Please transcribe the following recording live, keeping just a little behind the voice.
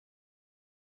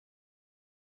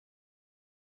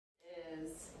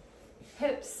is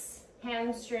hips,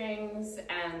 hamstrings,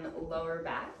 and lower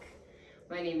back.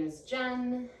 My name is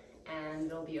Jen, and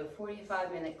it'll be a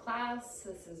 45-minute class.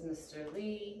 This is Mr.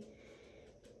 Lee.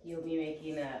 You'll be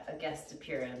making a guest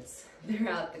appearance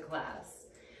throughout the class.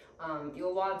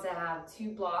 You'll want to have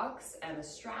 2 blocks and a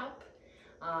strap.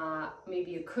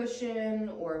 Maybe a cushion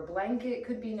or a blanket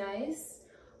could be nice.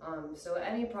 So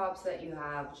any props that you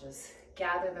have, just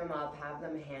gather them up, have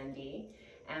them handy,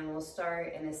 and we'll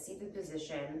start in a seated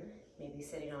position, maybe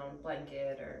sitting on a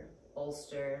blanket or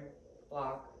bolster,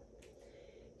 block.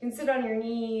 You can sit on your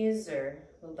knees or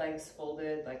the legs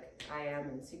folded like I am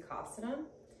in Sukhasana,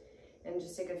 and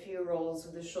just take a few rolls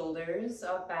with the shoulders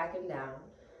up, back, and down.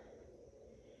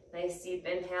 Nice deep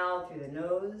inhale through the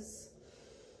nose.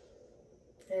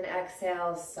 And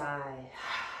exhale, sigh.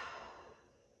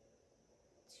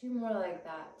 2 more like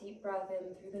that. Deep breath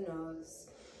in through the nose.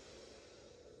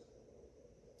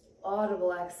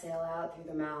 Audible exhale out through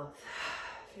the mouth.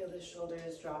 Feel the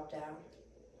shoulders drop down.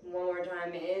 1 more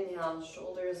time. Inhale,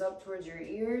 shoulders up towards your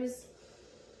ears.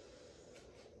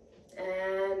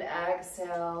 And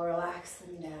exhale, relax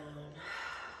them down.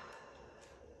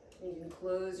 You can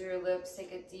close your lips.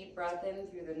 Take a deep breath in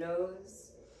through the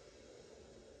nose.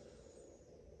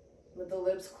 With the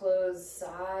lips closed,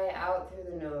 sigh out through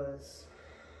the nose.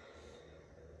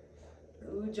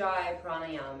 Ujjayi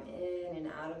pranayama, in and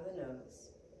out of the nose.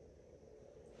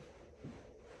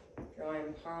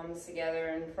 Drawing palms together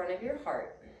in front of your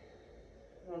heart.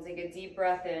 We'll take a deep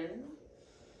breath in.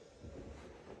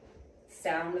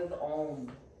 Sound of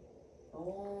Om.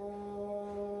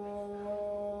 Om.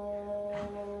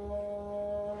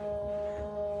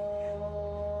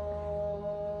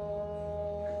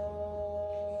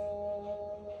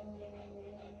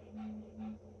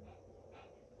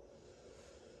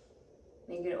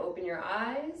 You can open your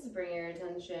eyes, bring your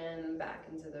attention back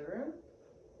into the room.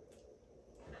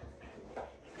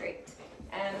 Great.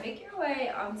 And make your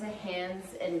way onto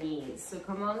hands and knees. So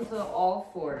come onto all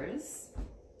fours.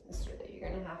 Mr. Lee, you're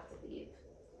going to have to leave.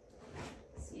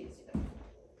 Excuse you.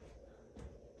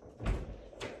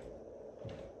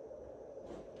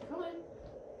 Come on.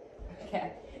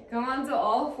 Okay. Come onto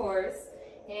all fours.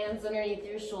 Hands underneath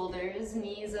your shoulders,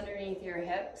 knees underneath your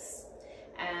hips.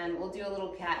 And we'll do a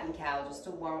little cat and cow just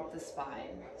to warm up the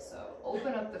spine. So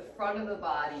open up the front of the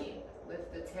body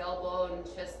with the tailbone,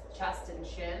 chest and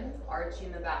chin,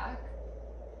 arching the back.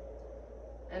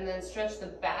 And then stretch the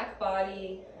back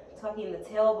body, tucking the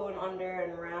tailbone under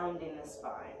and rounding the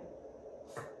spine.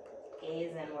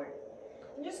 Gaze inward.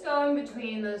 And just go in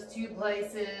between those 2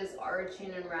 places,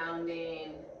 arching and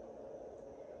rounding.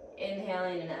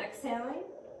 Inhaling and exhaling.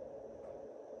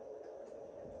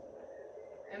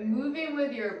 And moving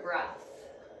with your breath.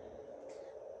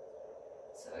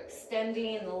 So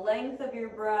extending the length of your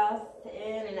breath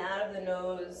in and out of the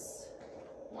nose.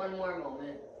 1 more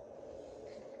moment.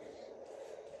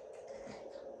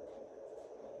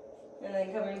 And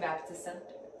then coming back to center.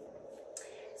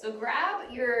 So grab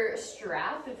your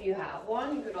strap if you have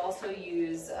one. You could also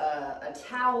use a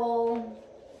towel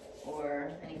or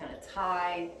any kind of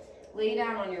tie. Lay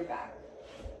down on your back.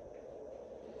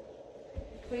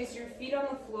 Place your feet on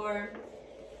the floor,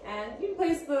 and you can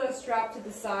place the strap to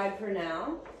the side for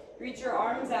now. Reach your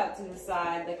arms out to the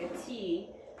side like a T.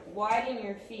 Widen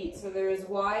your feet so they're as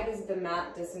wide as the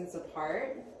mat distance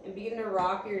apart, and begin to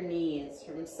rock your knees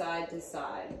from side to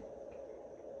side.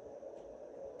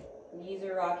 Knees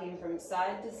are rocking from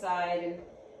side to side, and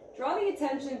draw the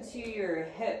attention to your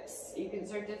hips. You can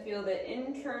start to feel the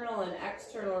internal and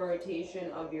external rotation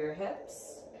of your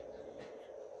hips.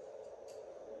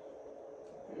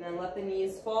 And then let the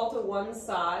knees fall to one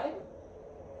side.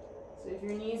 So if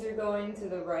your knees are going to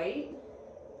the right,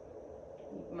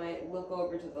 you might look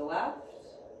over to the left,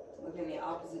 look in the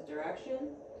opposite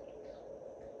direction.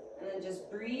 And then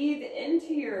just breathe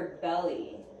into your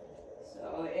belly.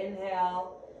 So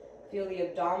inhale, feel the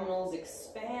abdominals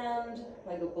expand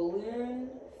like a balloon,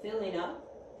 filling up.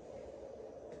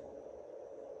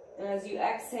 And as you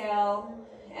exhale,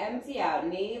 empty out,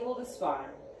 navel to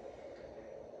spine.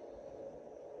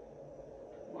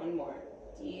 1 more.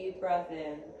 Deep breath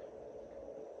in.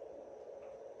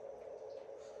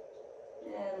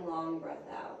 And long breath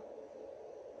out.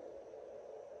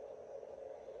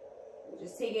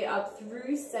 Just take it up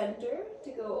through center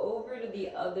to go over to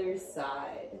the other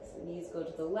side. So knees go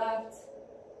to the left.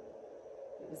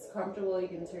 If it's comfortable, you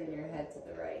can turn your head to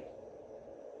the right.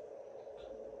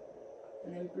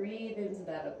 And then breathe into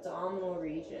that abdominal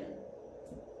region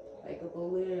like a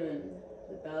balloon.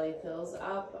 The belly fills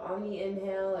up on the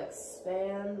inhale,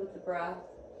 expand with the breath,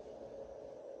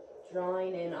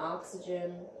 drawing in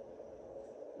oxygen.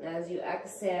 And as you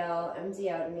exhale, empty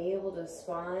out navel to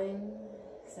spine,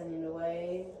 sending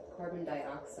away carbon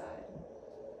dioxide.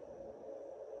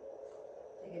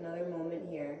 Take another moment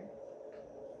here.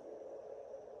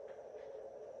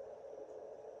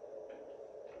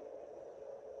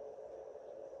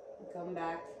 And come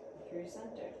back through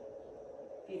center.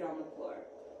 Feet on the floor.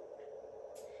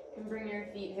 You can bring your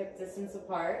feet hip distance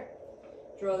apart.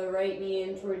 Draw the right knee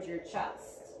in towards your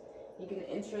chest. You can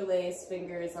interlace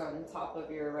fingers on top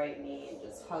of your right knee and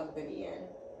just hug the knee in.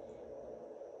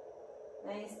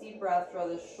 Nice deep breath. Draw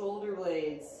the shoulder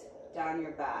blades down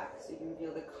your back so you can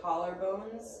feel the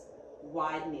collarbones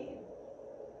widening.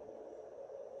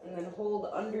 And then hold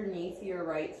underneath your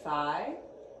right thigh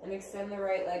and extend the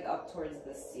right leg up towards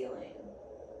the ceiling.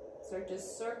 Start to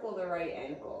circle the right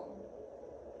ankle.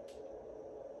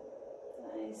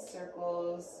 Nice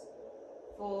circles,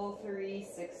 full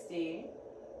 360.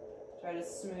 Try to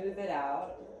smooth it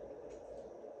out.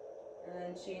 And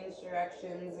then change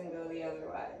directions and go the other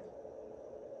way.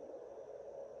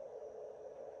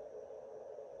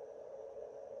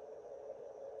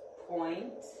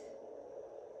 Point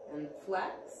and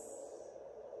flex.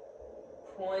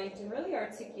 Point and really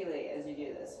articulate as you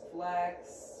do this.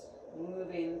 Flex,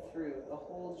 moving through the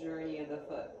whole journey of the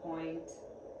foot. Point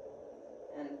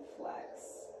and flex.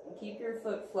 And keep your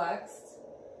foot flexed.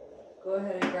 Go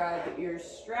ahead and grab your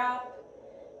strap.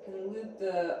 You can loop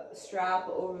the strap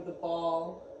over the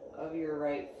ball of your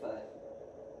right foot.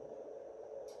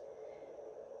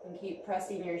 And keep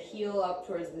pressing your heel up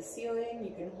towards the ceiling.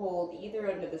 You can hold either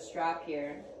end of the strap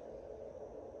here.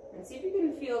 And see if you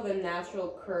can feel the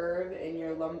natural curve in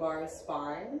your lumbar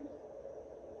spine.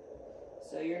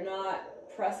 So you're not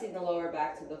pressing the lower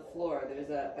back to the floor.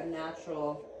 There's a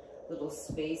natural little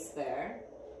space there.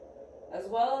 As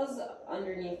well as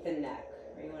underneath the neck,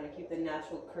 where you want to keep the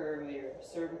natural curve of your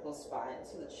cervical spine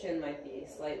so the chin might be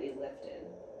slightly lifted.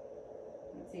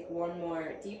 And take one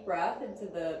more deep breath into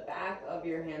the back of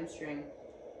your hamstring.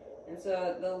 And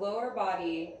so the lower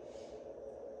body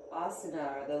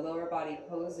asana, or the lower body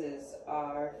poses,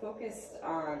 are focused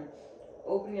on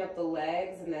opening up the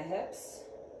legs and the hips,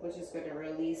 which is going to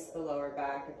release the lower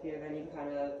back. If you have any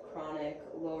kind of chronic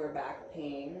lower back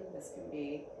pain, this can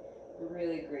be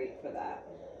really great for that.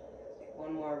 Take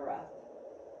one more breath.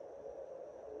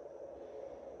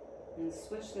 And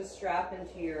switch the strap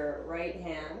into your right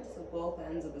hand, so both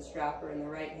ends of the strap are in the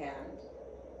right hand.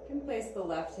 You can place the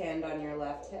left hand on your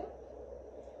left hip.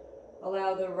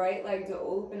 Allow the right leg to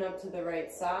open up to the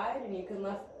right side, and you can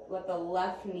let the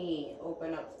left knee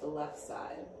open up to the left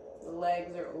side. The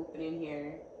legs are opening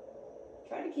here.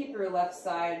 Try to keep your left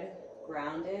side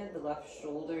grounded, the left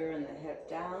shoulder and the hip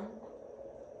down.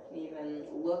 Even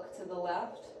look to the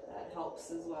left, that helps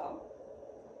as well.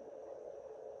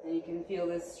 And you can feel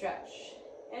this stretch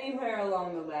anywhere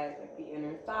along the leg, like the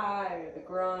inner thigh or the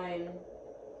groin.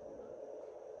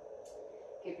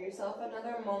 Give yourself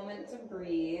another moment to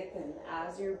breathe, and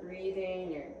as you're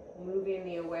breathing, you're moving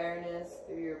the awareness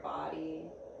through your body.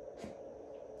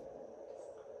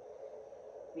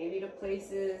 Maybe to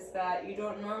places that you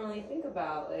don't normally think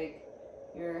about, like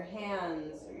your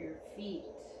hands or your feet,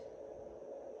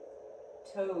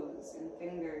 toes and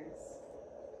fingers.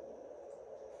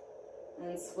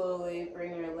 And slowly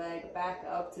bring your leg back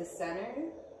up to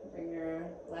center. Bring your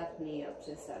left knee up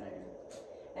to center.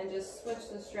 And just switch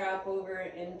the strap over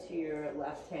into your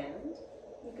left hand.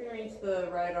 You can reach the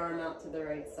right arm out to the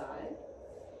right side.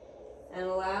 And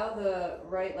allow the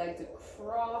right leg to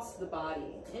cross the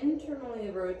body. Internally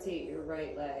rotate your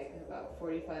right leg about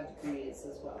 45 degrees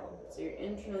as well. So you're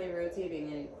internally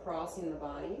rotating and crossing the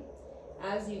body.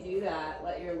 As you do that,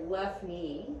 let your left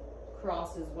knee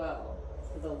cross as well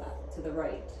to the left, to the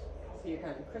right. So you're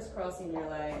kind of crisscrossing your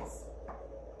legs.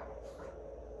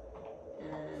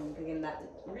 And again, that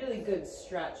really good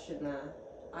stretch in the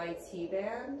IT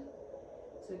band.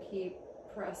 So keep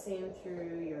pressing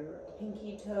through your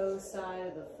pinky toe side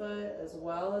of the foot as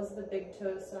well as the big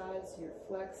toe side. So you're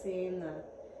flexing,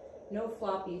 no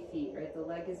floppy feet, right? The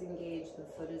leg is engaged, the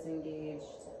foot is engaged.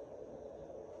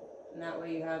 And that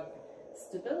way you have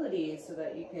stability so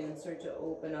that you can start to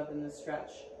open up in the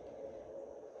stretch.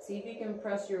 See if you can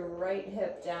press your right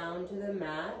hip down to the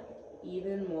mat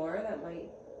even more. That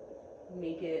might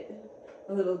make it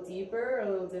a little deeper, a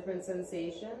little different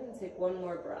sensation. Take one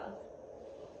more breath.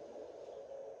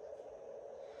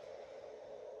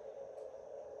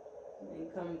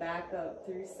 And come back up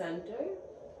through center.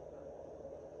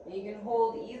 And you can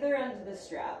hold either end of the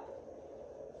strap.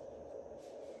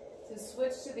 To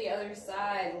switch to the other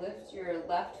side, lift your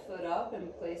left foot up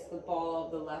and place the ball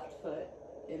of the left foot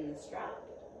in the strap.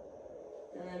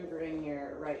 And then bring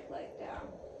your right leg down.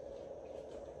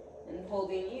 and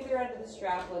holding either end of the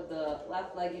strap with the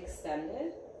left leg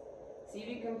extended. See if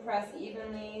you can press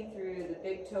evenly through the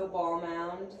big toe ball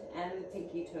mound and the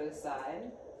pinky toe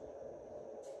side.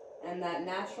 And that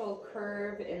natural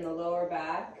curve in the lower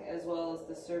back as well as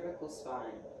the cervical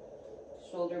spine.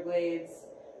 Shoulder blades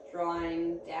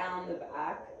drawing down the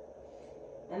back.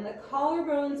 And the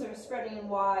collarbones are spreading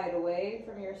wide away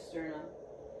from your sternum.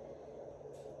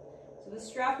 So the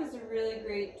strap is a really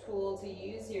great tool to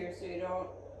use here so you don't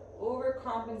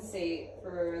overcompensate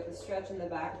for the stretch in the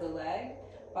back of the leg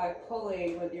by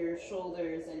pulling with your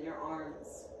shoulders and your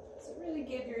arms. So really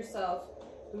give yourself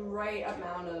the right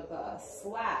amount of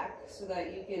slack so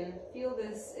that you can feel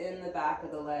this in the back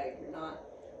of the leg. You're not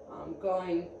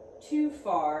going too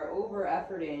far,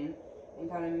 over-efforting, and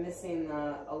kind of missing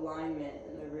the alignment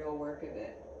and the real work of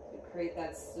it. To create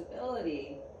that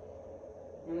stability,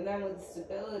 and then with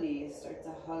stability, start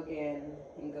to hug in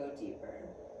and go deeper.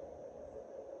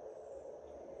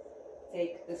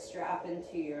 Take the strap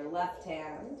into your left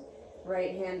hand,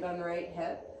 right hand on right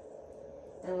hip,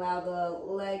 and allow the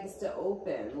legs to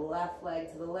open. Left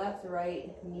leg to the left,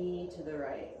 right knee to the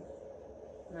right.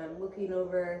 And I'm looking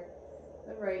over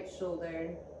the right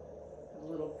shoulder, a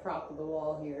little prop of the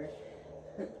wall here.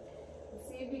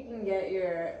 See if you can get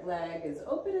your leg as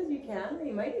open as you can, or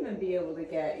you might even be able to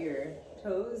get your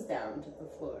toes down to the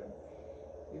floor.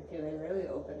 You're feeling really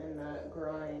open in that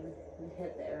groin and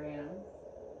hip area.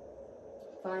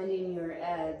 Finding your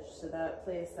edge, so that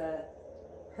place that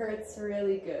hurts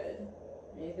really good.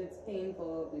 If it's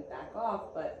painful, we back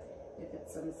off, but if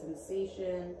it's some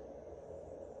sensation,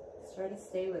 just try to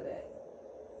stay with it.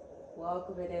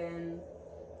 Welcome it in,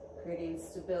 creating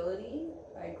stability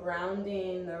by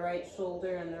grounding the right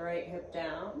shoulder and the right hip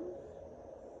down,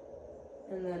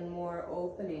 and then more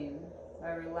opening by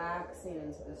relaxing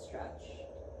into the stretch.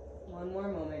 One more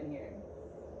moment here.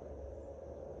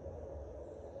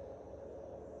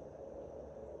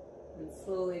 And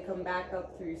slowly come back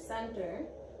up through center.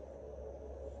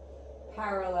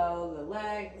 Parallel the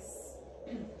legs.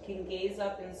 You can gaze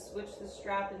up and switch the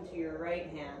strap into your right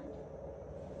hand.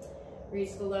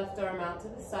 Reach the left arm out to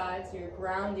the side, so you're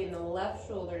grounding the left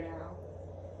shoulder now.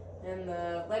 And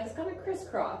the legs kind of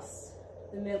crisscross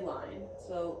the midline.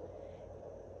 So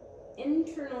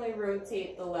internally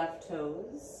rotate the left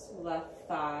toes, left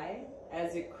thigh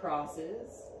as it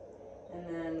crosses, and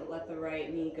then let the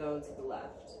right knee go to the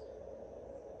left.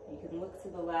 You can look to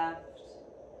the left,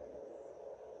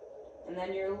 and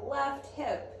then your left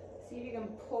hip, see if you can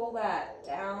pull that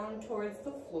down towards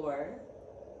the floor.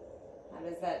 How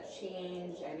does that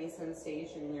change any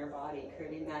sensation in your body,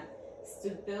 creating that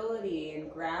stability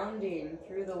and grounding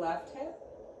through the left hip?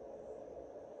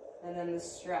 And then the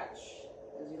stretch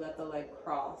as you let the leg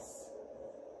cross.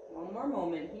 One more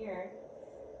moment here,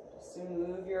 just to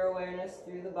move your awareness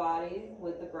through the body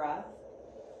with the breath.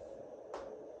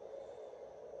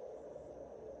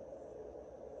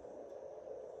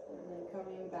 And then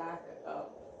coming back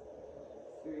up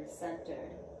through center.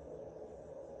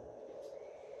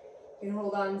 You can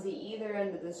hold on to either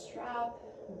end of the strap,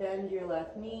 bend your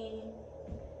left knee,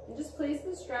 and just place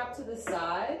the strap to the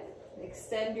side,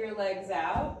 extend your legs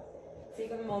out.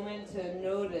 Take a moment to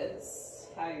notice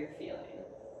how you're feeling.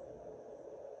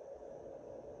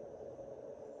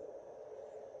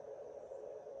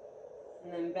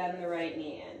 And then bend the right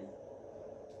knee in.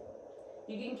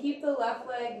 You can keep the left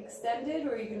leg extended,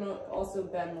 or you can also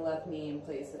bend the left knee and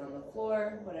place it on the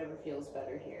floor, whatever feels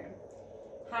better here.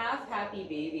 Half happy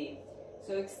baby.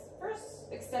 So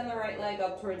first extend the right leg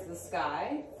up towards the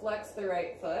sky, flex the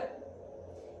right foot,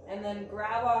 and then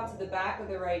grab onto the back of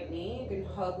the right knee. You can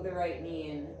hug the right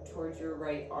knee in towards your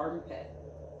right armpit.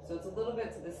 So it's a little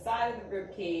bit to the side of the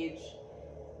rib cage,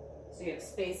 so you have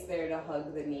space there to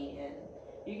hug the knee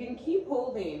in. You can keep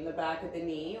holding the back of the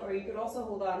knee, or you could also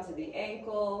hold on to the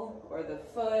ankle or the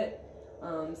foot.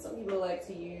 Some people like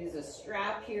to use a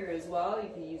strap here as well. You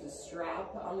can use a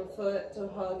strap on the foot to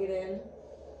hug it in.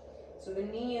 So the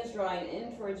knee is drawing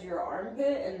in towards your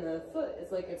armpit, and the foot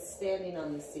is like it's standing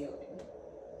on the ceiling.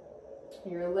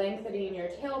 You're lengthening your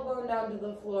tailbone down to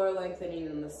the floor, lengthening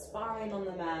in the spine on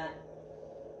the mat.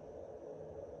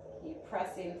 Keep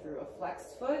pressing through a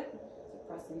flexed foot, so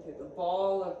pressing through the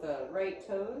ball of the right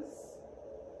toes.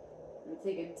 And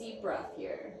take a deep breath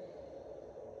here.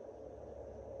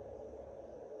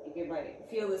 You might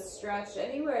feel this stretch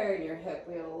anywhere in your hip.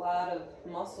 We have a lot of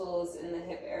muscles in the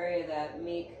hip area that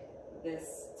make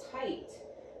this tight,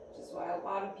 which is why a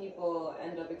lot of people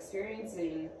end up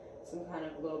experiencing some kind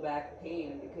of low back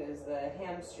pain, because the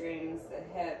hamstrings, the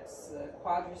hips, the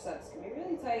quadriceps can be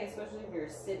really tight, especially if you're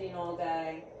sitting all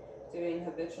day doing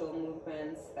habitual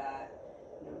movements that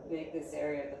make this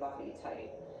area of the body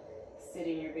tight.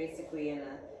 Sitting, you're basically in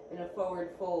a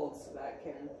forward fold, so that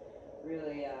can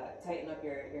really tighten up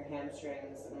your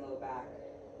hamstrings and low back.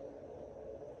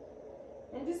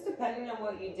 And just depending on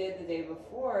what you did the day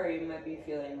before, you might be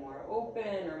feeling more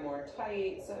open or more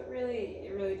tight, so it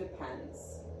really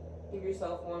depends. Give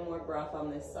yourself one more breath on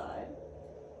this side.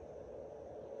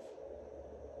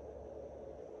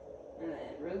 And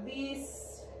then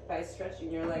release by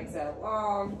stretching your legs out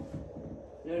long.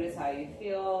 Notice how you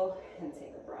feel and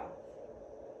take a breath.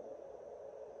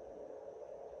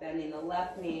 Bending the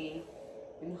left knee,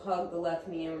 and hug the left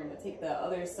knee, and we're going to take the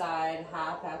other side,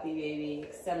 half happy baby.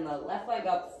 Extend the left leg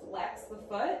up, flex the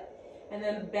foot, and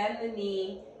then bend the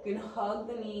knee. You can hug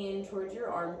the knee in towards your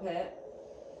armpit.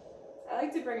 I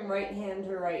like to bring right hand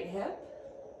to right hip,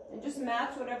 and just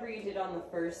match whatever you did on the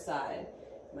first side.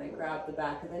 You might grab the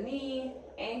back of the knee,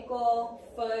 ankle,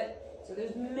 foot. So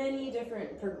there's many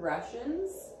different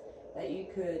progressions that you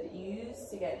could use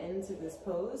to get into this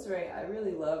pose, right? I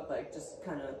really love like just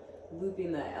kind of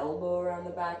looping the elbow around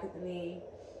the back of the knee.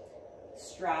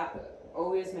 Strap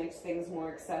always makes things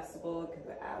more accessible because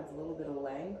it adds a little bit of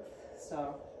length.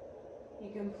 So you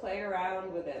can play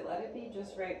around with it. Let it be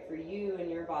just right for you and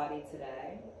your body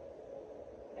today.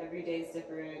 Every day is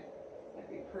different.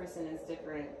 Every person is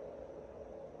different.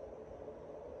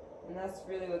 And that's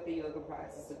really what the yoga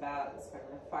practice is about, is kind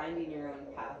of finding your own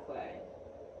pathway,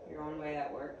 your own way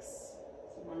that works.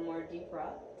 So one more deep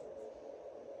breath.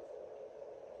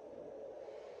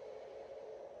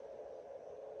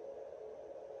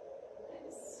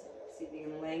 Nice. See if you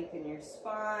can lengthen your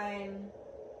spine,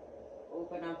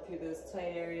 open up through those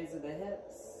tight areas of the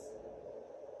hips.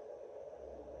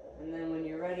 And then when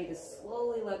you're ready to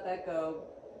slowly let that go,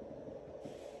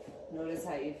 notice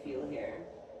how you feel here.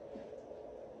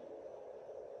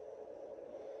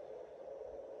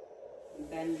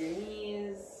 Bend your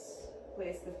knees,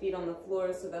 place the feet on the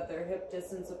floor so that they're hip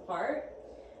distance apart,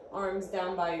 arms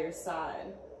down by your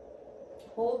side.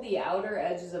 Hold the outer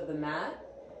edges of the mat,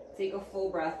 take a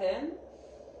full breath in,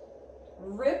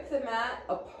 rip the mat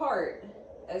apart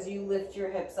as you lift your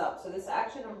hips up. So this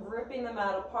action of ripping the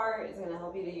mat apart is going to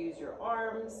help you to use your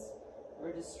arms.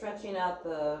 We're just stretching out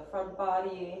the front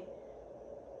body,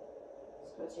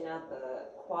 stretching out the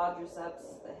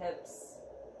quadriceps, the hips.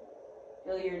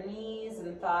 Feel your knees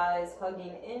and thighs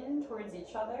hugging in towards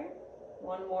each other.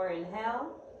 One more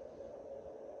inhale.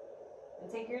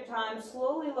 And take your time,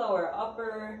 slowly lower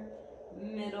upper,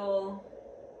 middle,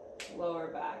 lower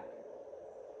back.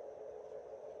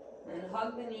 And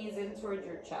hug the knees in towards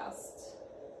your chest.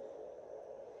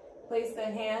 Place the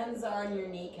hands on your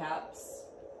kneecaps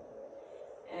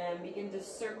and begin to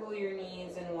circle your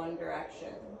knees in one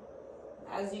direction.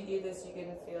 As you do this, you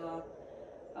can feel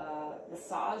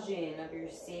massaging of your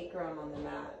sacrum on the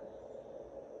mat.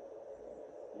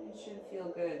 It should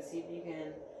feel good. See if you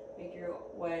can make your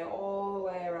way all the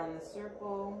way around the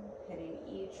circle, hitting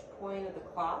each point of the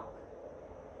clock.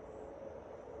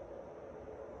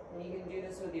 And you can do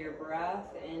this with your breath,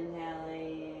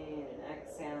 inhaling and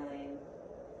exhaling.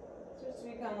 Just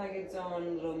to become like its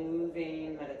own little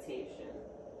moving meditation.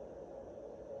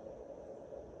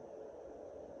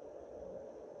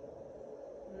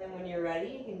 And then when you're ready,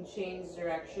 you can change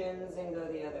directions and go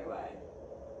the other way.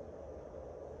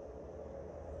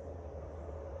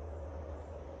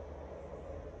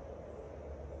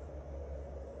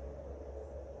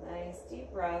 Nice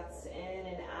deep breaths in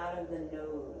and out of the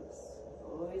nose.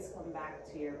 Always come back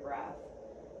to your breath.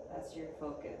 That's your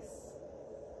focus.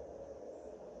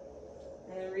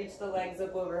 And then reach the legs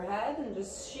up overhead and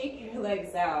just shake your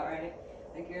legs out, right?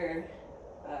 Like you're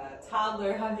a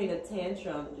toddler having a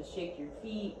tantrum. Just shake your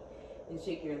feet and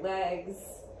shake your legs.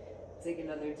 Take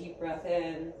another deep breath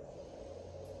in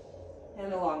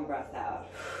and a long breath out.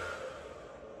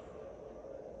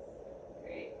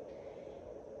 Great.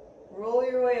 Roll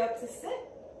your way up to sit.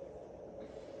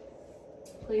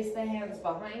 Place the hands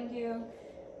behind you.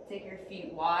 Take your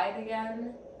feet wide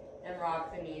again and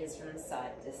rock the knees from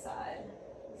side to side.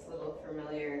 This little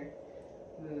familiar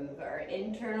move, our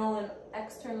internal and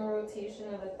external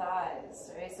rotation of the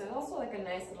thighs, right? So it's also like a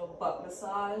nice little butt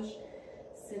massage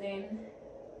sitting,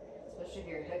 especially if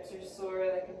your hips are sore.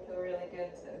 That can feel really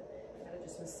good to kind of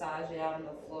just massage it out on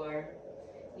the floor.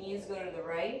 Knees go to the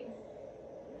right.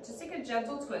 Just take a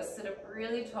gentle twist. Sit up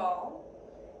really tall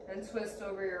and twist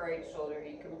over your right shoulder.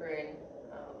 You can bring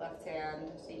left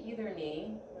hand to either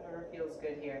knee, whatever feels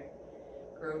good here.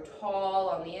 Grow tall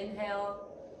on the inhale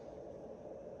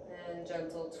and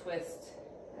gentle twist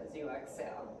as you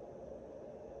exhale.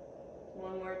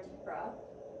 One more deep breath.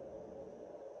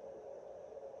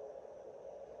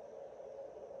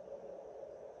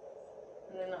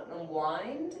 And then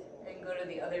unwind and go to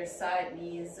the other side,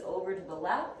 knees over to the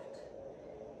left.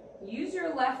 Use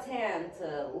your left hand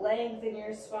to lengthen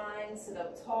your spine, sit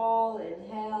up tall,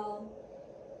 inhale.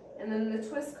 And then the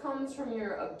twist comes from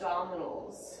your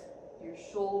abdominals, your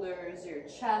shoulders, your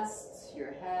chest,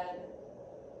 your head.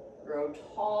 Grow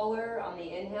taller on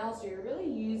the inhale, so you're really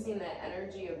using the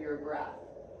energy of your breath,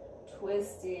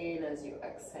 twisting as you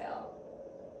exhale.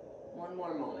 One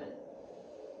more moment.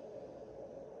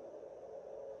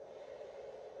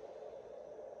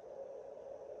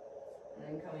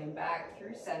 And then coming back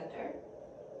through center.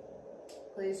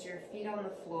 Place your feet on the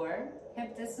floor,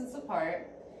 hip distance apart.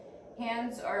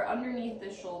 Hands are underneath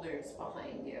the shoulders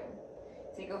behind you.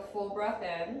 Take a full breath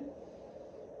in.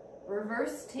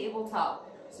 Reverse tabletop.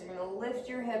 So you're gonna lift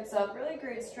your hips up, really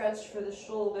great stretch for the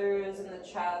shoulders and the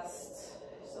chest.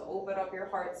 So open up your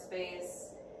heart space.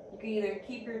 You can either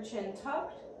keep your chin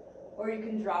tucked or you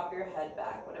can drop your head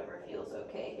back, whatever feels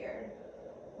okay here.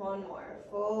 One more,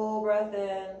 full breath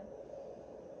in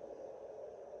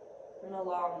and a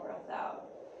long breath out.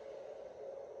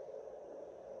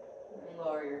 And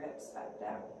lower your hips back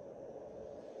down.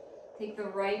 Take the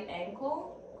right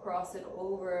ankle, cross it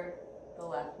over the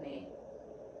left knee.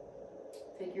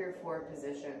 Figure 4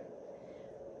 position.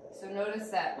 So notice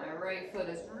that my right foot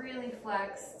is really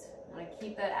flexed. I'm going to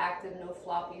keep that active, no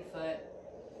floppy foot,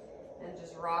 and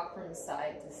just rock from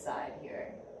side to side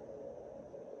here.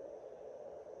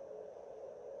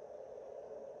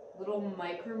 Little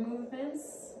micro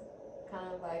movements,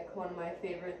 kind of like one of my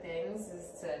favorite things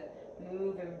is to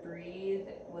move and breathe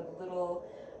with little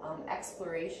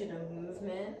exploration of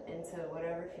movement into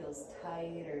whatever feels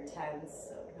tight or tense.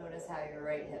 So notice how your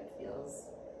right hip feels.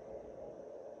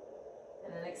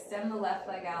 And then extend the left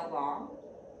leg out long.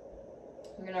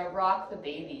 You're gonna rock the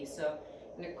baby. So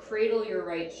I'm gonna cradle your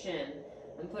right shin.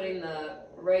 I'm putting the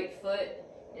right foot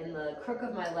in the crook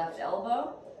of my left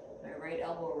elbow. My right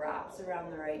elbow wraps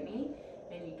around the right knee.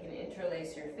 And you can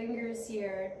interlace your fingers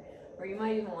here, or you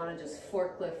might even want to just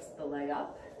forklift the leg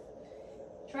up.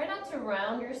 Try not to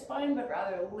round your spine, but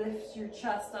rather lift your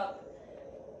chest up.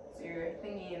 So you're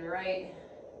thinking right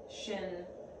shin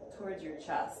towards your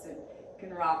chest. And you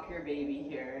can rock your baby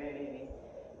here, right? Maybe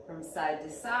from side to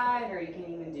side, or you can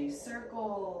even do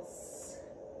circles.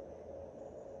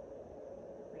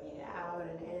 Bring it out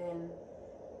and in.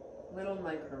 Little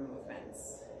micro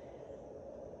movements.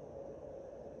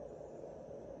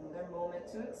 Another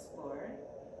moment to explore.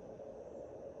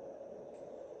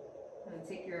 And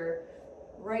take your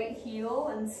right heel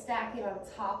and stack it on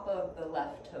top of the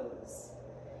left toes.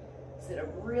 Sit up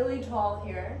really tall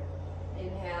here.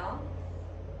 Inhale.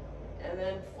 And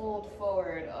then fold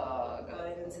forward,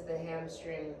 going into the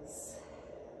hamstrings.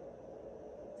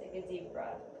 Take a deep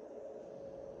breath.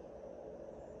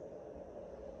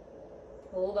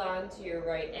 Hold on to your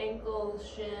right ankle,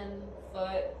 shin,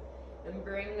 foot, and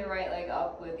bring the right leg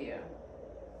up with you.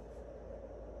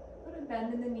 Put a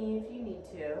bend in the knee if you need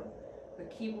to,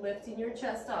 but keep lifting your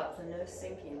chest up, so no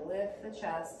sinking. Lift the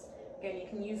chest. Again, you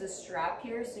can use a strap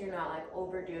here so you're not like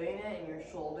overdoing it in your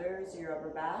shoulders, your upper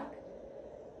back.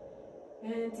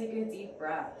 And take a deep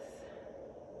breath.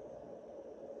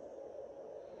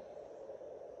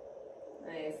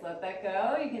 Nice, let that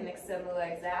go. You can extend the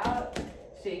legs out,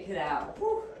 shake it out.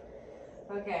 Whew.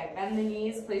 Okay, bend the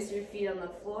knees, place your feet on the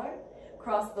floor.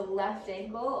 Cross the left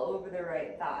ankle over the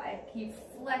right thigh. Keep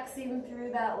flexing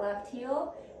through that left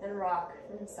heel and rock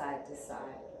from side to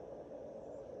side.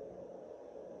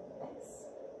 Nice.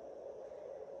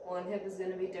 One hip is going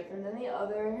to be different than the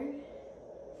other.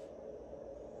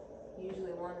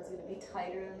 Usually one is going to be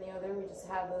tighter than the other. We just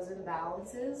have those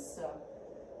imbalances, so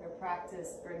our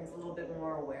practice brings a little bit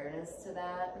more awareness to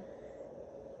that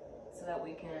so that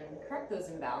we can correct those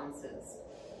imbalances.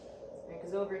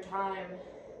 Because over time,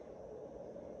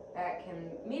 that can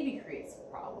maybe create some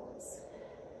problems.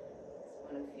 Just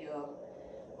want to feel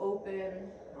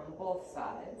open on both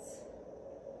sides,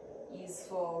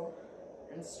 easeful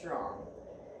and strong.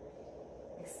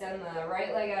 Extend the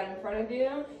right leg out in front of you.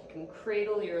 You can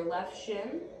cradle your left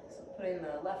shin, so putting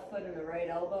the left foot in the right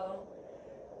elbow.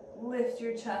 Lift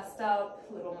your chest up,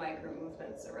 little micro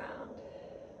movements around.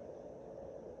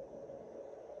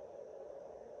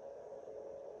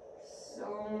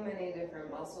 So many different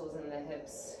muscles in the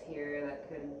hips here that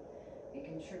could be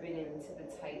contributing to the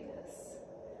tightness.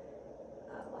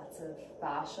 Lots of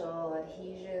fascial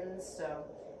adhesions, so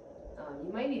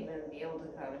you might even be able to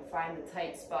kind of find the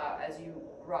tight spot as you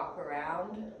rock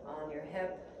around on your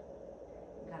hip.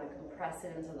 Kind of compress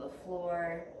it into the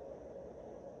floor.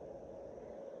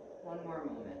 One more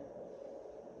moment.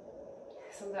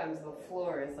 Sometimes the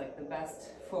floor is like the best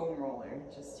foam roller.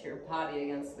 Just your body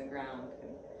against the ground can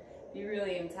be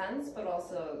really intense, but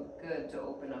also good to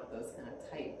open up those kind of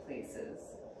tight places.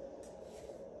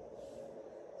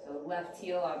 So left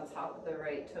heel on top of the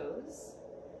right toes.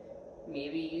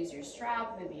 Maybe use your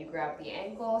strap, maybe you grab the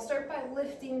ankle. Start by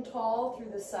lifting tall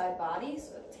through the side body,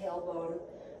 so tailbone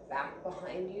back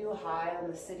behind you, high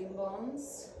on the sitting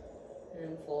bones,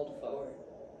 and fold forward.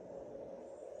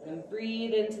 And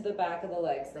breathe into the back of the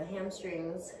legs. The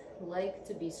hamstrings like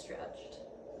to be stretched.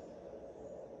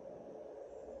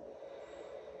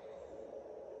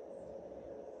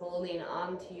 Holding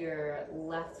onto your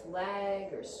left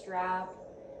leg or strap,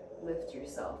 lift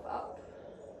yourself up.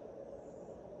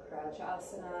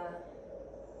 Crouchasana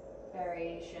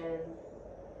variation.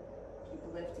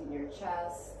 Keep lifting your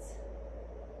chest.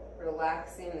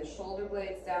 Relaxing the shoulder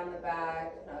blades down the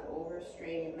back, not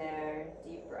overstraining there.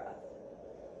 Deep breath.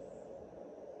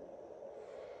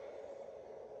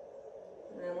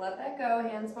 And then let that go,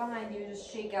 hands behind you,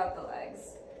 just shake out the legs.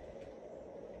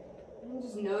 And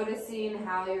just noticing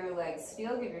how your legs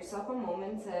feel. Give yourself a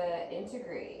moment to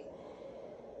integrate.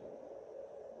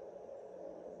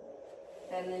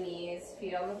 Bend the knees,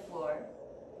 feet on the floor.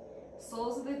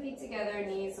 Soles of the feet together,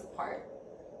 knees apart.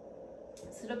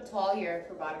 Sit up tall here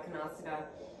for Baddha Konasana.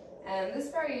 And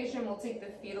this variation will take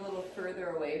the feet a little further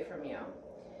away from you.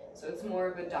 So it's more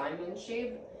of a diamond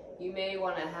shape. You may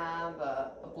want to have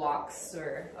a blocks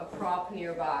or a prop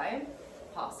nearby,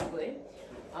 possibly.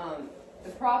 The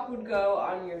prop would go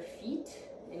on your feet,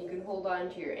 and you can hold on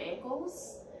to your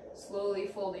ankles, slowly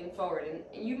folding forward.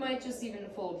 And you might just even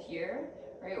fold here,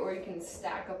 right? Or you can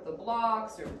stack up the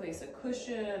blocks or place a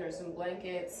cushion or some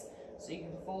blankets so you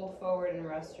can fold forward and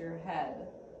rest your head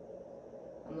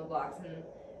on the blocks. And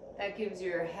that gives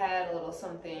your head a little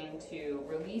something to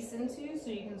release into,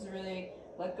 so you can really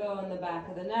let go in the back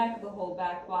of the neck, the whole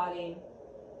back body,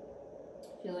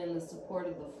 feeling the support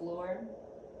of the floor.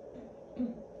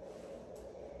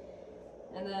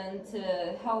 And then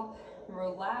to help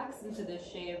relax into this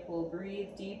shape, we'll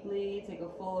breathe deeply, take a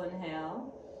full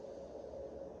inhale.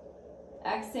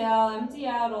 Exhale, empty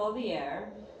out all the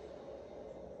air.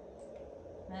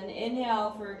 Then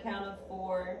inhale for a count of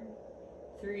 4,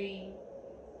 3,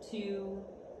 2,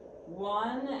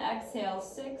 1. Exhale,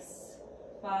 6,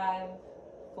 5,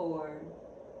 4,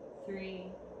 3,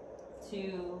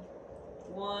 2,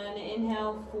 1.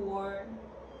 Inhale, 4,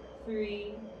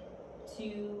 3,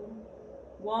 2,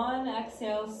 1.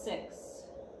 Exhale, 6,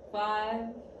 5,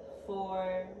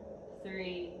 4,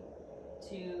 3,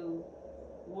 2,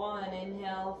 1.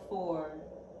 Inhale, 4,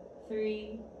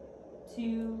 3,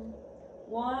 2,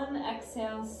 1.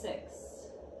 Exhale, 6,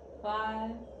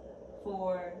 5,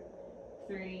 4,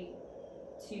 3,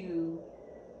 2,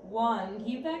 1.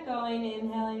 Keep that going.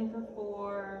 Inhaling for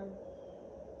 4.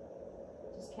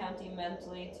 Just counting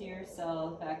mentally to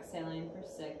yourself. Exhaling for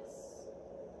 6.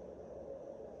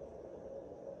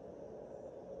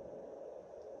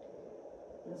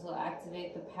 This will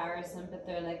activate the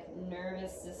parasympathetic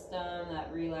nervous system, that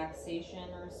relaxation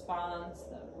response,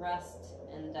 the rest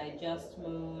and digest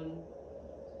mode,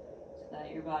 so that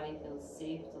your body feels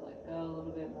safe to let go a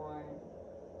little bit more.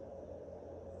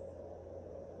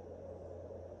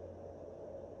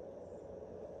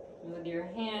 And with your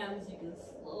hands, you can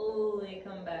slowly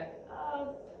come back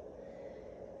up.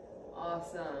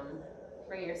 Awesome.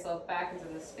 Bring yourself back into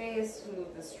the space,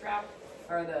 move the strap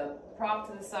or the prop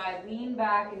to the side, lean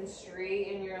back and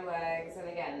straighten your legs. And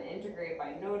again, integrate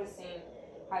by noticing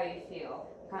how you feel.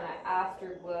 Kind of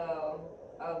afterglow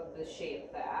of the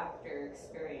shape, the after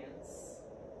experience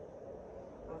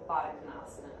of Baddha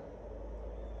Konasana.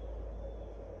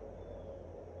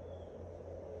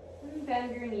 And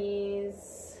bend your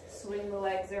knees, swing the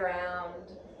legs around.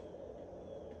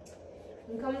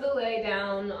 And come to lay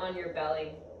down on your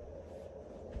belly.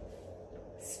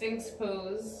 Sphinx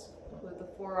pose with the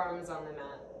forearms on the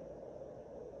mat.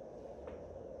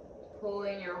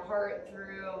 Pulling your heart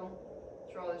through,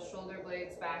 draw the shoulder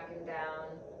blades back and down,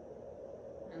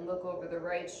 and look over the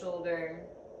right shoulder,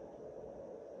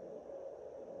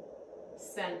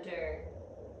 center,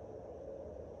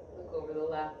 look over the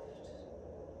left,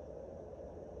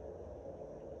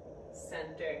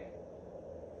 center,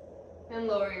 and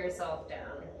lower yourself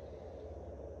down.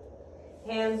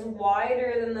 Hands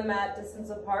wider than the mat distance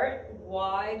apart,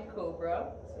 wide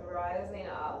cobra, so rising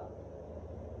up.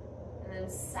 And then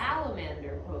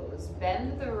salamander pose.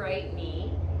 Bend the right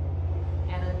knee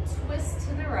and then twist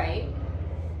to the right.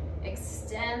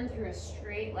 Extend through a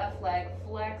straight left leg,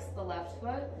 flex the left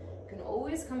foot. You can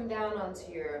always come down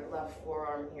onto your left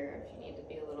forearm here if you need to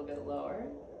be a little bit lower.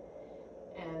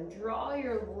 And draw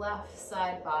your left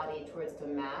side body towards the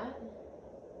mat.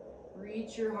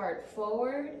 Reach your heart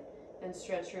forward and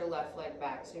stretch your left leg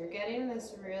back. So you're getting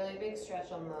this really big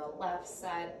stretch on the left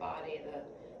side body, the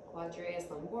quadratus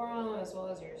lumborum, as well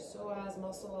as your psoas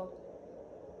muscle.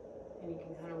 And you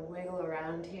can kind of wiggle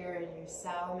around here in your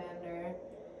salamander.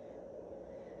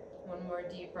 One more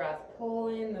deep breath,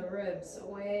 pulling the ribs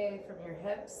away from your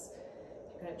hips.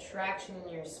 You've got traction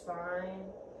in your spine.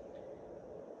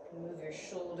 Move your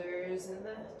shoulders in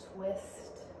the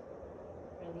twist,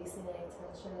 releasing any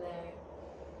tension there.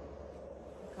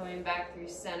 Coming back through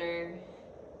center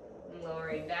and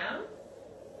lowering down.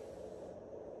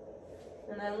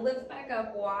 And then lift back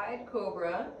up, wide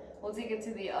cobra. We'll take it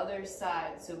to the other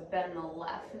side. So bend the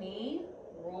left knee,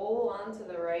 roll onto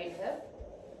the right hip.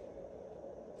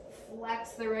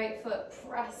 Flex the right foot,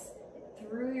 press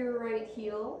through your right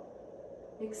heel,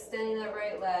 extending that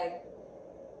right leg.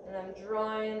 And I'm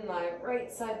drawing my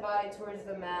right side body towards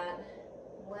the mat,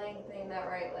 lengthening that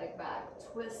right leg back,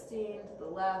 twisting to the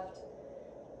left,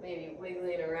 maybe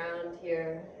wiggling around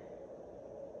here.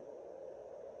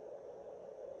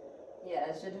 Yeah,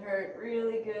 it should hurt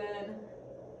really good.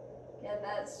 Get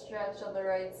that stretch on the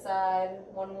right side.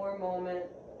 One more moment.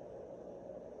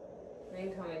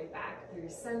 Then coming back through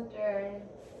center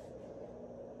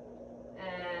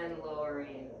and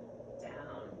lowering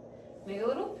down. Make a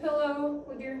little pillow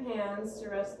with your hands to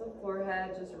rest the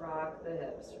forehead. Just rock the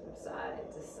hips from side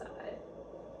to side.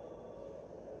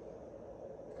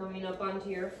 Coming up onto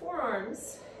your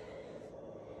forearms.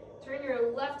 Turn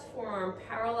your left forearm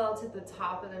parallel to the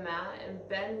top of the mat and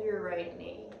bend your right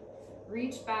knee.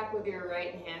 Reach back with your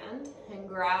right hand and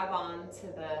grab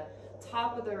onto the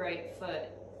top of the right foot.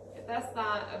 If that's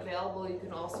not available, you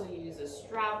can also use a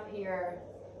strap here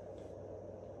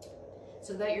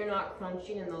so that you're not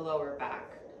crunching in the lower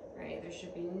back, right? There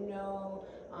should be no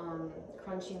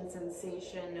crunching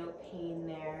sensation, no pain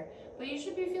there. But you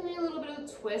should be feeling a little bit of a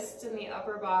twist in the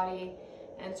upper body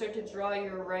and start to draw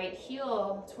your right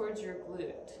heel towards your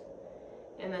glute.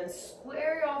 And then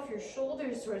square off your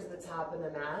shoulders towards the top of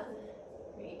the mat.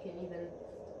 You can even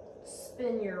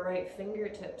spin your right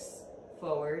fingertips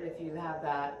forward if you have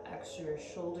that extra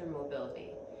shoulder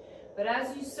mobility. But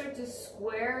as you start to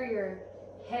square your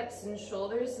hips and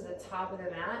shoulders to the top of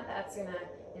the mat, that's going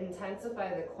to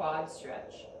intensify the quad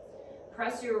stretch.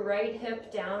 Press your right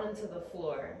hip down into the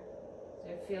floor.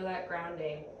 So feel that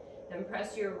grounding. Then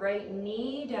press your right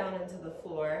knee down into the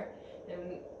floor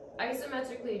and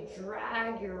isometrically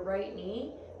drag your right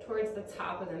knee towards the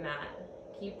top of the mat.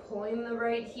 Keep pulling the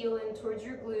right heel in towards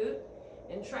your glute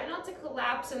and try not to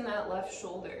collapse in that left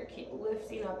shoulder. Keep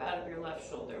lifting up out of your left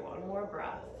shoulder. One more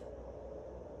breath.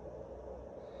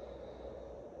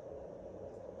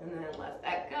 And then let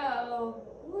that go.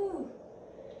 Woo.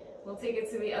 We'll take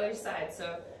it to the other side.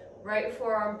 So right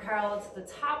forearm parallel to the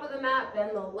top of the mat,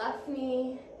 bend the left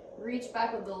knee, reach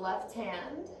back with the left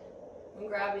hand. I'm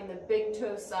grabbing the big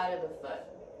toe side of the foot.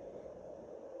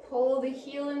 Pull the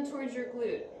heel in towards your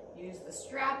glute. Use the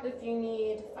strap if you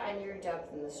need. Find your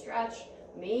depth in the stretch.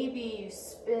 Maybe you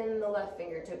spin the left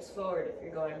fingertips forward if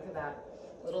you're going for that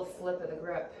little flip of the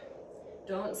grip.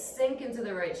 Don't sink into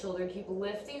the right shoulder. Keep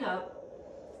lifting up.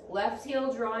 Left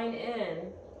heel drawing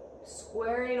in,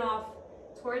 squaring off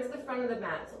towards the front of the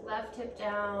mat. So left hip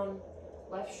down,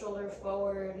 left shoulder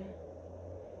forward.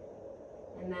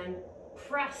 And then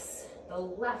press the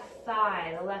left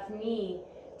thigh, the left knee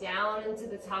down into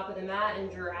the top of the mat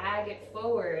and drag it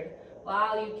forward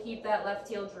while you keep that left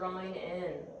heel drawing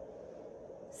in.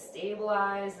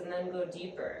 Stabilize and then go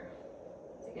deeper.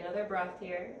 Take another breath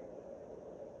here.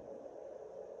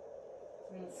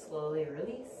 And slowly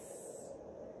release.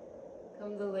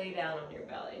 Come to lay down on your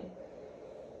belly.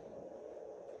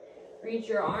 Reach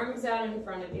your arms out in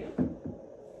front of you.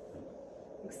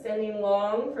 Extending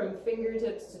long from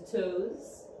fingertips to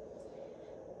toes.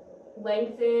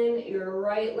 Lengthen your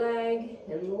right leg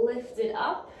and lift it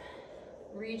up.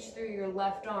 Reach through your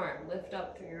left arm. Lift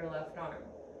up through your left arm.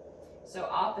 So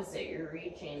opposite, you're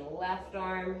reaching left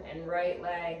arm and right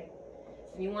leg.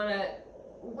 And you want to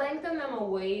lengthen them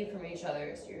away from each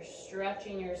other. So you're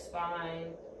stretching your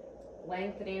spine,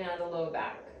 lengthening out the low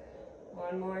back.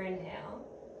 One more inhale.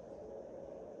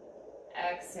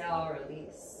 Exhale,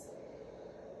 release.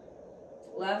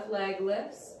 Left leg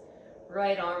lifts,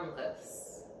 right arm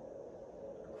lifts.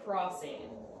 Crossing.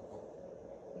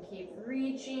 And keep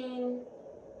reaching,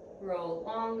 roll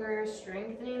longer,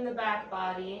 strengthening the back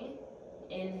body.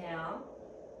 Inhale.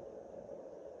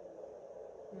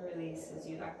 Release as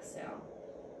you exhale.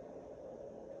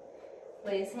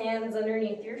 Place hands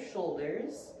underneath your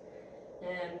shoulders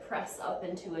and press up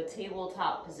into a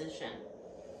tabletop position.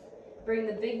 Bring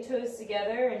the big toes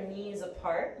together and knees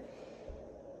apart.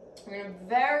 We're going to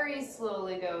very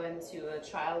slowly go into a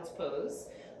child's pose.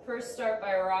 First, start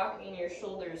by rocking your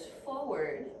shoulders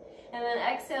forward. And then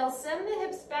exhale, send the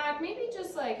hips back, maybe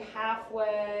just like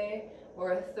halfway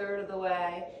or a third of the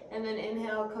way. And then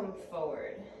inhale, come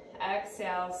forward.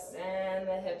 Exhale, send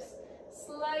the hips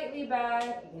slightly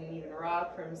back. You can even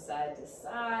rock from side to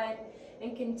side.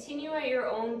 And continue at your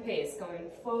own pace, going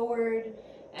forward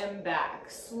and back.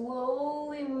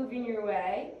 Slowly moving your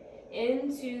way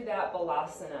into that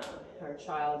balasana, or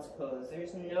child's pose.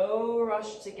 There's no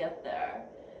rush to get there.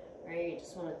 Right? You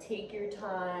just want to take your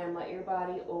time, let your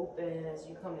body open as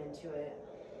you come into it.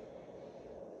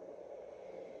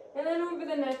 And then over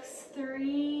the next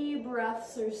 3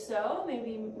 breaths or so,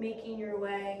 maybe making your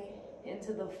way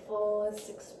into the fullest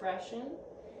expression.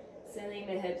 Sending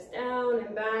the hips down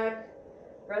and back,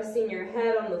 resting your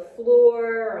head on the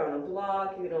floor or on a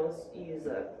block. You can also use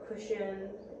a cushion,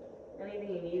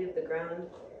 anything you need if the ground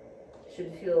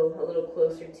should feel a little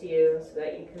closer to you so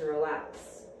that you can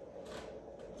relax.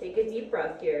 Take a deep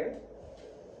breath here.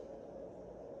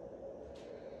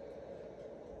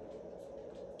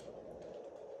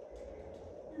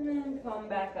 And then come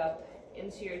back up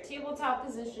into your tabletop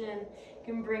position. You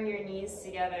can bring your knees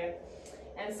together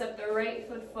and step the right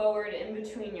foot forward in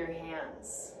between your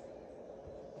hands.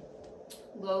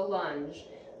 Low lunge.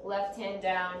 Left hand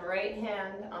down, right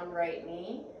hand on right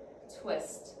knee.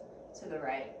 Twist to the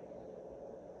right.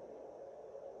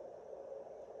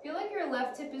 Feel like your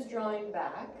left hip is drawing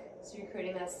back, so you're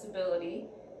creating that stability,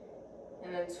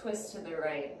 and then twist to the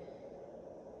right.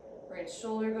 Right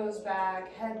shoulder goes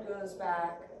back, head goes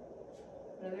back.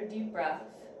 Another deep breath.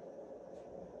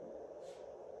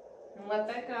 And let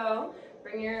that go.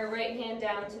 Bring your right hand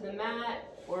down to the mat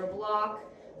or block.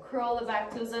 Curl the back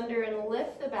toes under and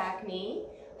lift the back knee.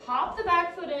 Hop the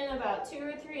back foot in about 2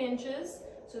 or 3 inches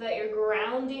so that you're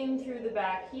grounding through the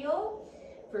back heel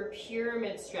for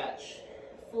pyramid stretch.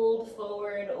 Fold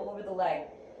forward over the leg.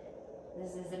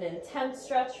 This is an intense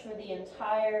stretch for the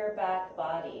entire back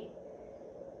body.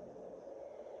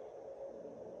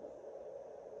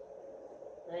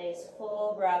 Nice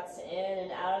full breaths in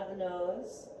and out of the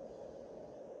nose.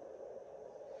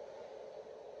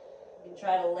 You can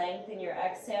try to lengthen your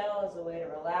exhale as a way to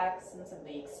relax into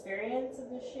the experience of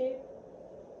the shape.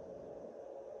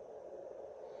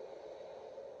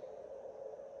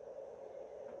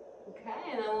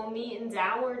 Okay, and then we'll meet in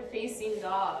downward facing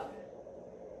dog.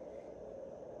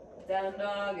 Down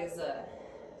dog is a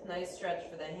nice stretch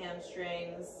for the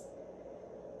hamstrings,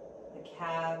 the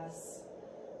calves.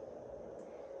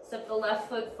 Step the left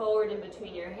foot forward in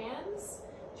between your hands.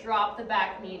 Drop the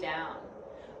back knee down.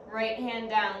 Right hand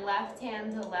down, left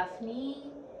hand to left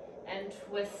knee, and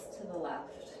twist to the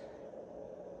left.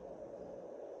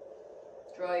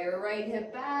 Draw your right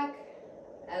hip back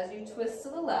as you twist to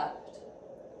the left.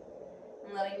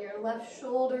 And letting your left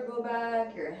shoulder go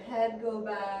back, your head go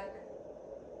back.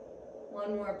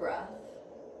 One more breath.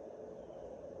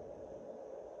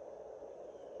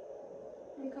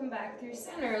 And come back through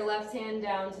center. Left hand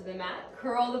down to the mat.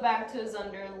 Curl the back toes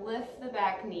under, lift the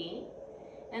back knee.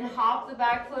 And hop the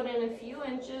back foot in a few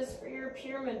inches for your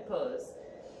pyramid pose.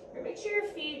 Make sure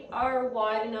your feet are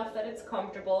wide enough that it's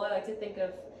comfortable. I like to think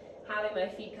of having my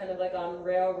feet kind of like on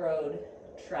railroad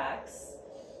tracks.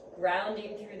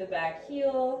 Grounding through the back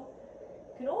heel.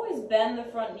 You can always bend the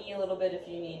front knee a little bit if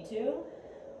you need to,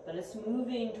 but it's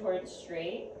moving towards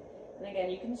straight. And again,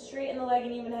 you can straighten the leg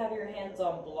and even have your hands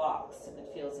on blocks if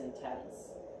it feels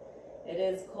intense. It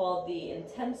is called the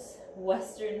intense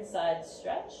western side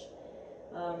stretch.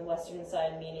 Western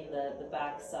side meaning the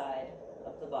back side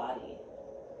of the body,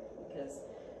 because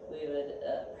we would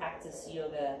practice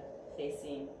yoga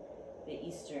facing the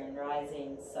eastern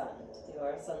rising sun to do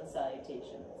our sun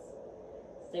salutations.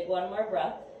 Let's take one more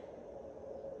breath.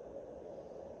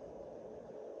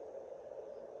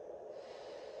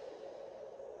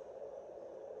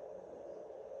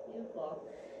 Beautiful.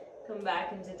 Come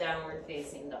back into downward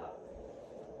facing dog.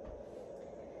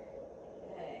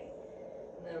 Okay.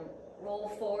 And then roll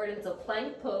forward into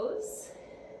plank pose.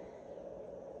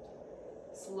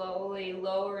 Slowly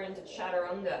lower into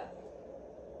chaturanga.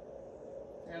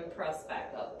 And press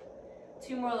back up.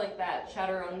 2 more like that.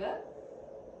 Chaturanga.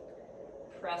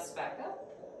 Press back up.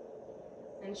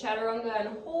 And chaturanga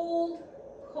and hold,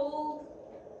 hold,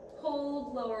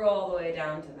 hold. Lower all the way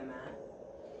down to the mat.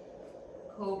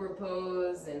 Cobra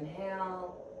pose.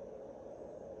 Inhale.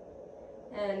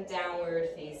 And downward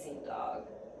facing dog.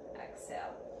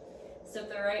 Exhale. Step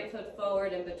the right foot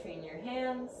forward in between your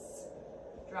hands.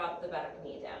 Drop the back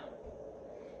knee down.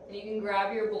 And you can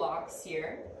grab your blocks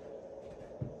here.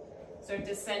 Start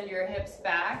to send your hips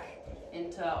back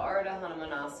into Ardha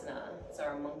Hanumanasana. It's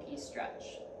our monkey stretch.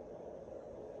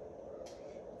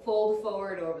 Fold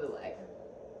forward over the leg.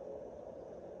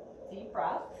 Deep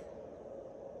breath.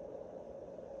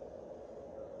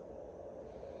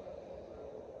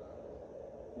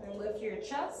 And lift your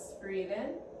chest, breathe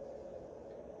in.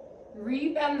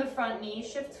 Rebend the front knee,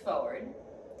 shift forward.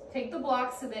 Take the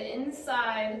blocks to the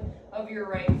inside of your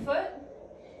right foot,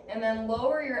 and then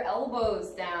lower your elbows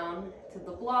down to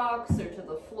the blocks or to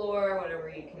the floor, whatever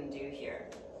you can do here.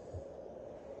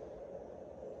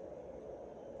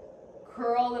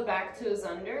 Curl the back toes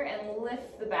under and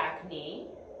lift the back knee.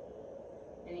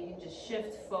 And you can just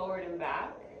shift forward and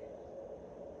back.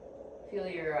 Feel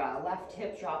your left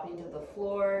hip dropping to the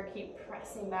floor. Keep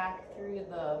pressing back through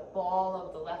the ball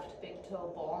of the left big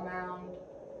toe ball mound.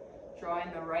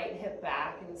 Drawing the right hip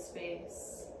back in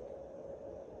space.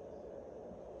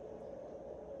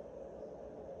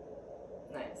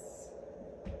 Nice.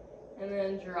 And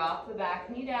then drop the back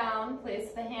knee down. Place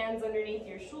the hands underneath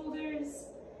your shoulders.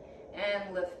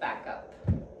 And lift back up.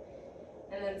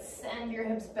 And then send your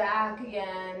hips back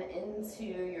again into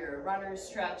your runner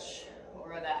stretch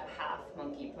or that half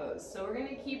monkey pose. So we're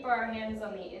gonna keep our hands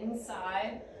on the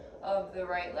inside of the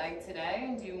right leg today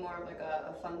and do more of like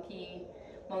a funky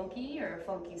monkey or a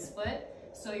funky split.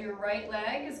 So your right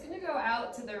leg is gonna go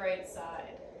out to the right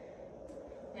side.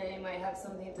 And you might have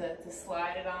something to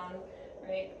slide it on,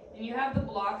 right? And you have the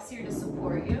blocks here to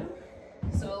support you.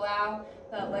 So allow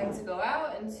that leg to go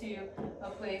out into a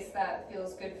place that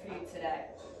feels good for you today.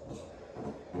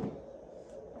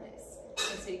 Nice.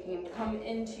 And so you can come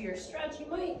into your stretch. You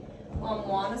might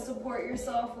want to support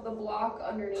yourself with a block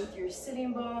underneath your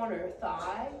sitting bone or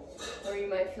thigh, or you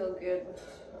might feel good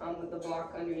with the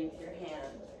block underneath your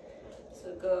hand.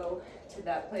 So go to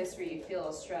that place where you feel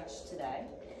a stretch today.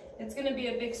 It's going to be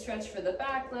a big stretch for the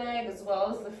back leg as well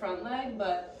as the front leg,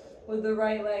 but with the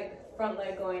right leg, front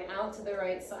leg going out to the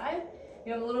right side,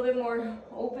 you have a little bit more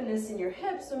openness in your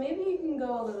hips, so maybe you can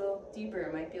go a little deeper.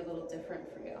 It might be a little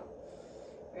different for you,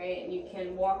 right? And you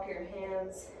can walk your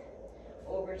hands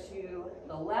over to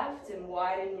the left and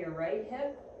widen your right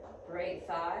hip, right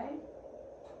thigh.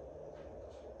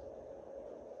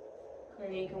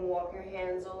 And you can walk your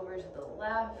hands over to the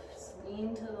left,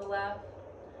 lean to the left,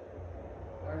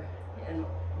 and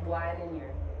widen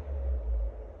your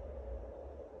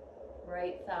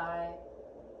right thigh.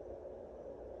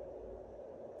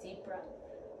 Deep breath.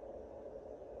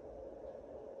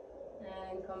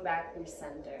 And come back through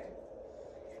center.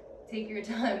 Take your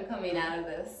time coming out of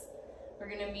this. We're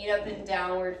gonna meet up in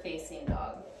downward facing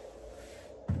dog.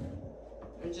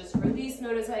 And just release,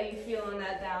 notice how you feel in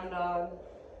that down dog.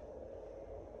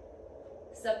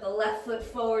 Step the left foot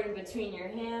forward in between your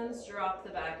hands, drop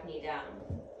the back knee down.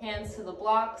 Hands to the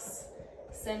blocks,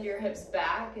 send your hips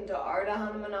back into Ardha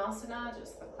Hanumanasana,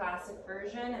 just the classic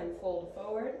version, and fold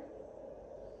forward.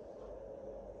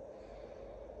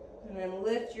 And then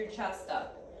lift your chest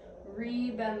up.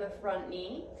 Rebend the front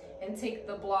knee and take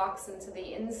the blocks into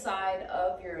the inside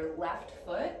of your left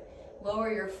foot.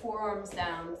 Lower your forearms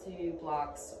down to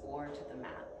blocks or to the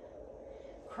mat.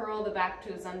 Curl the back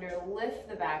toes under, lift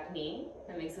the back knee.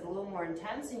 That makes it a little more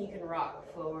intense, and you can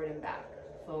rock forward and back,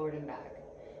 forward and back.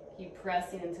 Keep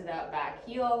pressing into that back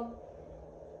heel.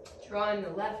 Drawing the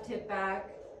left hip back,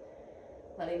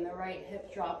 letting the right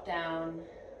hip drop down.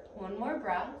 One more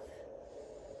breath.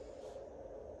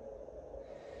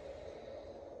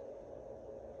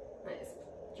 Nice.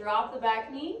 Drop the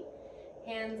back knee,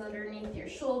 hands underneath your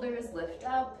shoulders, lift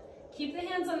up. Keep the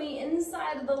hands on the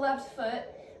inside of the left foot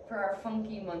for our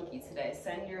funky monkey today.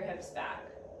 Send your hips back.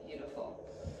 Beautiful.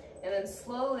 And then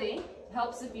slowly, it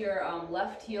helps if your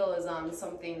left heel is on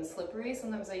something slippery.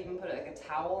 Sometimes I even put like a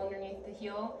towel underneath the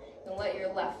heel and let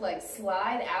your left leg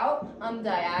slide out on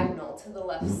diagonal to the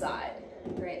left side.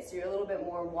 Right, so you're a little bit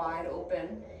more wide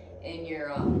open in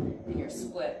your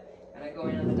split, kind of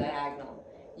going on the diagonal.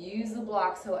 Use the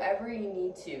blocks however you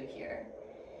need to here.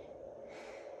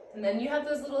 And then you have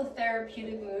those little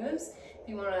therapeutic moves. If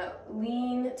you want to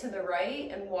lean to the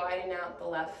right and widen out the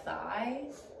left thigh,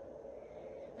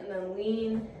 and then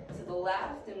lean to the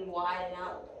left and widen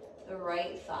out the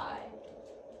right thigh.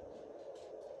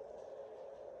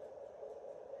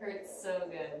 Hurts so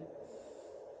good.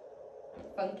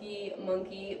 Funky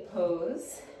monkey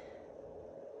pose.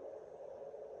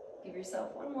 Give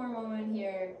yourself one more moment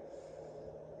here.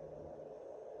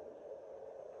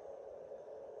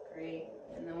 Great.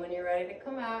 And then when you're ready to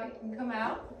come out, you can come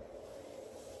out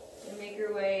and make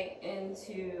your way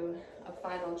into a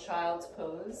final child's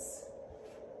pose.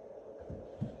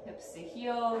 Hips to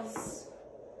heels,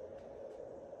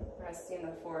 resting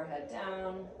the forehead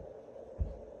down.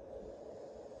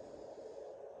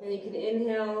 And you can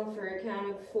inhale for a count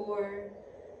of 4,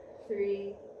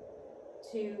 3,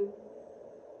 2,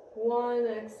 1.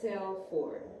 Exhale,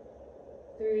 4,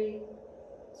 3,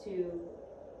 2,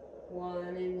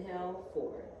 1. Inhale,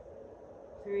 4,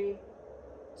 3,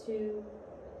 2,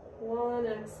 1.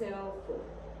 Exhale, 4,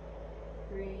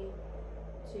 3,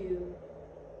 2,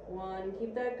 1.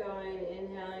 Keep that going.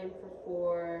 Inhaling for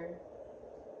 4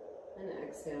 and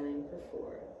exhaling for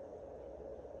 4.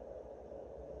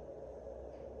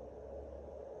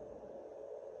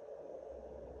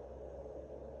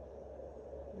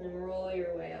 And roll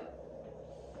your way up.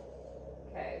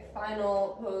 Okay,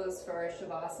 final pose for our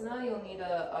Shavasana. You'll need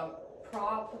a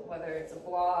prop, whether it's a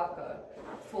block, a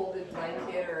folded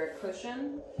blanket, or a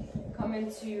cushion. Come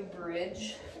into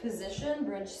bridge position,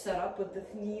 bridge set up with the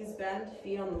knees bent,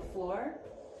 feet on the floor.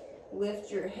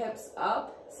 Lift your hips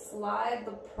up, slide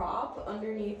the prop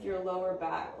underneath your lower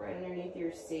back, right underneath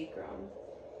your sacrum.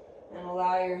 And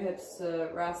allow your hips to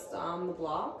rest on the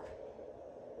block.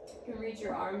 You can reach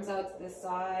your arms out to the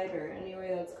side or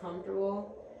anywhere that's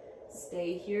comfortable.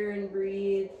 Stay here and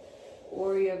breathe,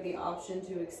 or you have the option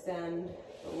to extend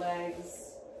the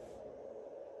legs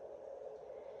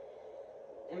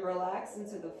and relax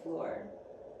into the floor.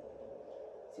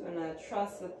 So you want to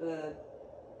trust with the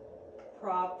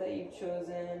prop that you've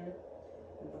chosen.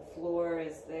 The floor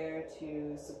is there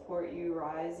to support you,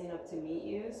 rising up to meet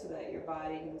you, so that your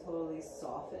body can totally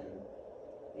soften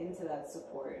into that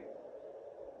support.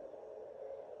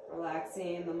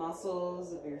 Relaxing the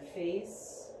muscles of your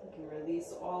face. You can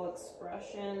release all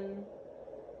expression.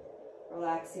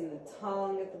 Relaxing the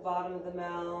tongue at the bottom of the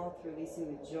mouth,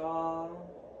 releasing the jaw.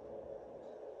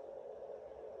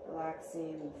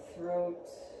 Relaxing the throat,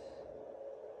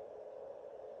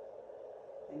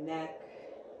 the neck,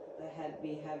 the head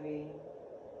be heavy.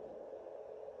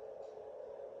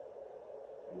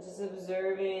 And just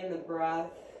observing the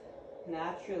breath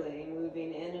naturally,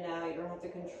 moving in and out. You don't have to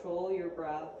control your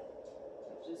breath,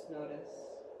 but just notice.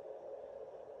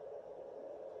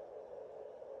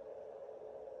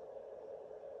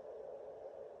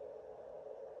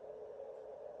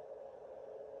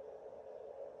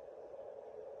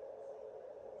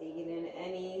 Taking in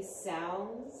any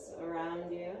sounds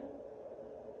around you.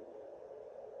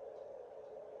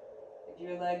 If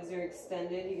your legs are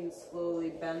extended, you can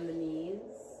slowly bend the knees,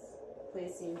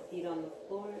 placing feet on the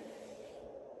floor.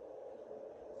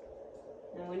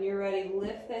 And when you're ready,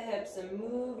 lift the hips and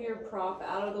move your prop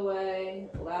out of the way.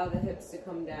 Allow the hips to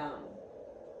come down.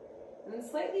 And then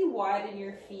slightly widen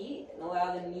your feet and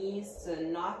allow the knees to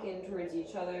knock in towards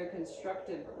each other.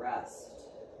 Constructive rest.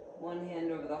 One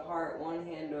hand over the heart, one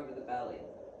hand over the belly.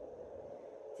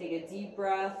 Take a deep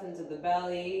breath into the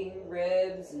belly,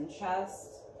 ribs, and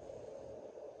chest.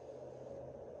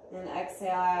 And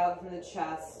exhale out from the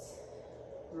chest,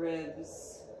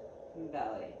 ribs, and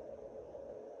belly.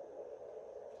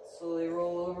 Slowly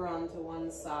roll over onto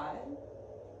one side.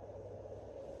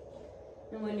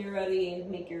 And when you're ready,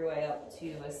 make your way up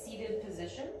to a seated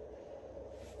position.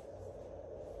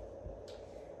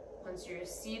 Once you're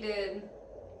seated,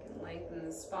 you can lengthen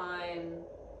the spine,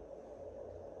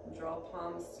 and draw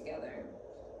palms together.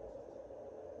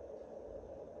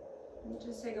 And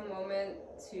just take a moment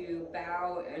to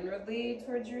bow inwardly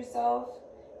towards yourself.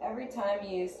 Every time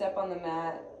you step on the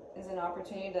mat is an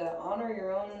opportunity to honor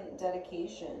your own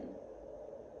dedication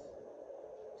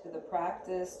to the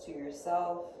practice, to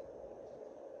yourself,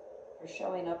 for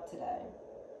showing up today.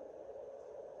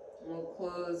 And we'll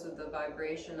close with the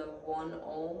vibration of one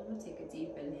Om. Take a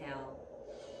deep inhale.